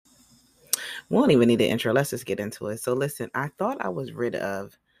We won't even need the intro. Let's just get into it. So listen, I thought I was rid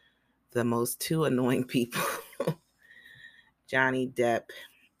of the most two annoying people. Johnny Depp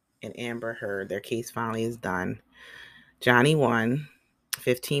and Amber Heard. Their case finally is done. Johnny won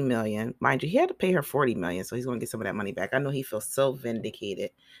 $15 million. Mind you, he had to pay her $40 million, so he's going to get some of that money back. I know he feels so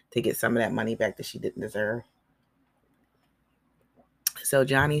vindicated to get some of that money back that she didn't deserve. So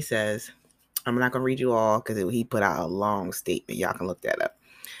Johnny says, I'm not going to read you all because he put out a long statement. Y'all can look that up.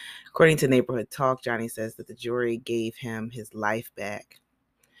 According to Neighborhood Talk, Johnny says that the jury gave him his life back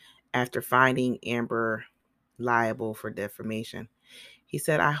after finding Amber liable for defamation. He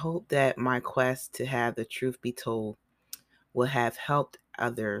said, I hope that my quest to have the truth be told will have helped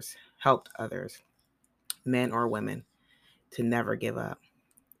others, men or women, to never give up.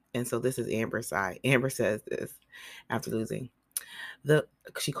 And so this is Amber's side. Amber says this after losing.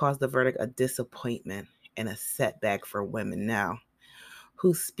 She calls the verdict a disappointment and a setback for women now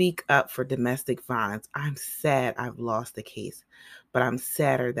who speak up for domestic violence. I'm sad I've lost the case, but I'm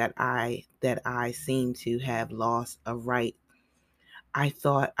sadder that I seem to have lost a right I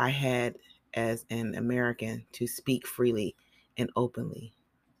thought I had as an American to speak freely and openly.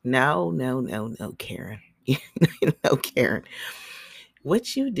 No, Karen. No, Karen.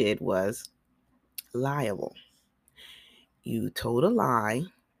 What you did was liable. You told a lie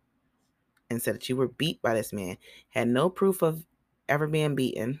and said that you were beat by this man, had no proof of ever being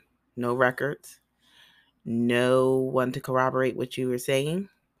beaten, no records, no one to corroborate what you were saying.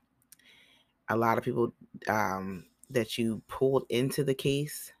 A lot of people that you pulled into the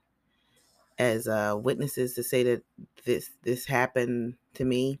case as witnesses to say that this happened to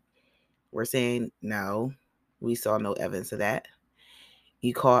me were saying no, we saw no evidence of that.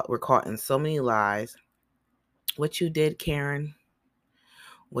 Were caught in so many lies. What you did, Karen,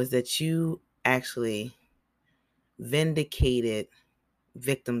 was that you actually vindicated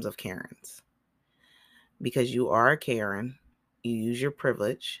victims of Karens. Because you are a Karen, you use your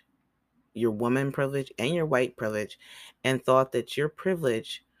privilege, your woman privilege and your white privilege, and thought that your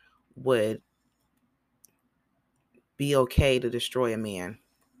privilege would be okay to destroy a man.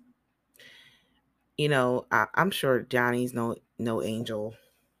 You know, I'm sure Johnny's no angel.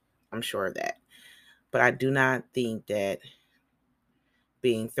 I'm sure of that. But I do not think that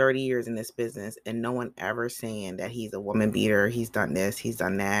being 30 years in this business and no one ever saying that he's a woman beater, he's done this, he's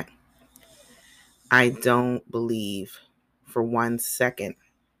done that, I don't believe for 1 second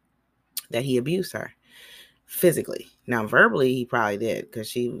that he abused her physically. Now, verbally, he probably did, because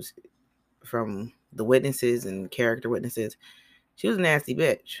she was, from the witnesses and character witnesses, she was a nasty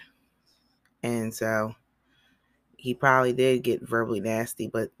bitch. And so he probably did get verbally nasty.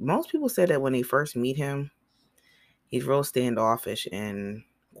 But most people said that when they first meet him, he's real standoffish and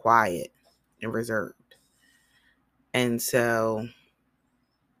quiet and reserved. And so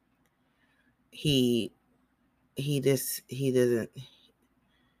he doesn't,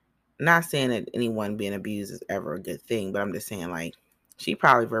 not saying that anyone being abused is ever a good thing, but I'm just saying, like, she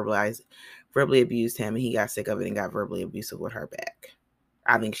probably verbally abused him, and he got sick of it and got verbally abusive with her back.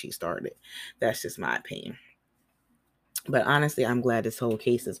 I think she started. That's just my opinion. But honestly, I'm glad this whole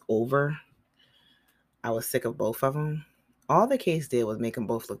case is over. I was sick of both of them. All the case did was make them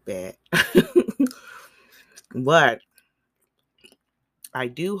both look bad. But I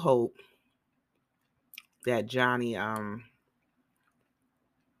do hope that Johnny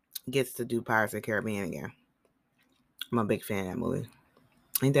gets to do Pirates of the Caribbean again. I'm a big fan of that movie.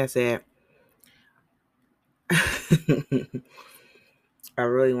 Ain't that sad? I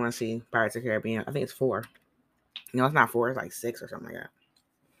really want to see Pirates of the Caribbean. I think it's 4. No, it's not 4. It's like 6 or something like that.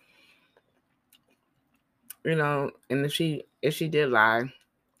 You know, and if she did lie,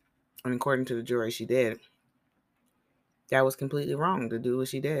 and according to the jury, she did, that was completely wrong to do what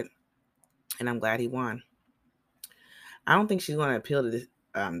she did. And I'm glad he won. I don't think she's going to appeal to this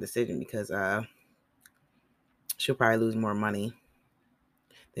decision, because she'll probably lose more money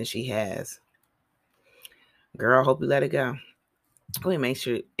than she has. Girl, hope you let it go. Make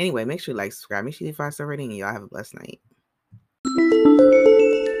sure you like, subscribe. Make sure you leave 5-star rating, and y'all have a blessed night.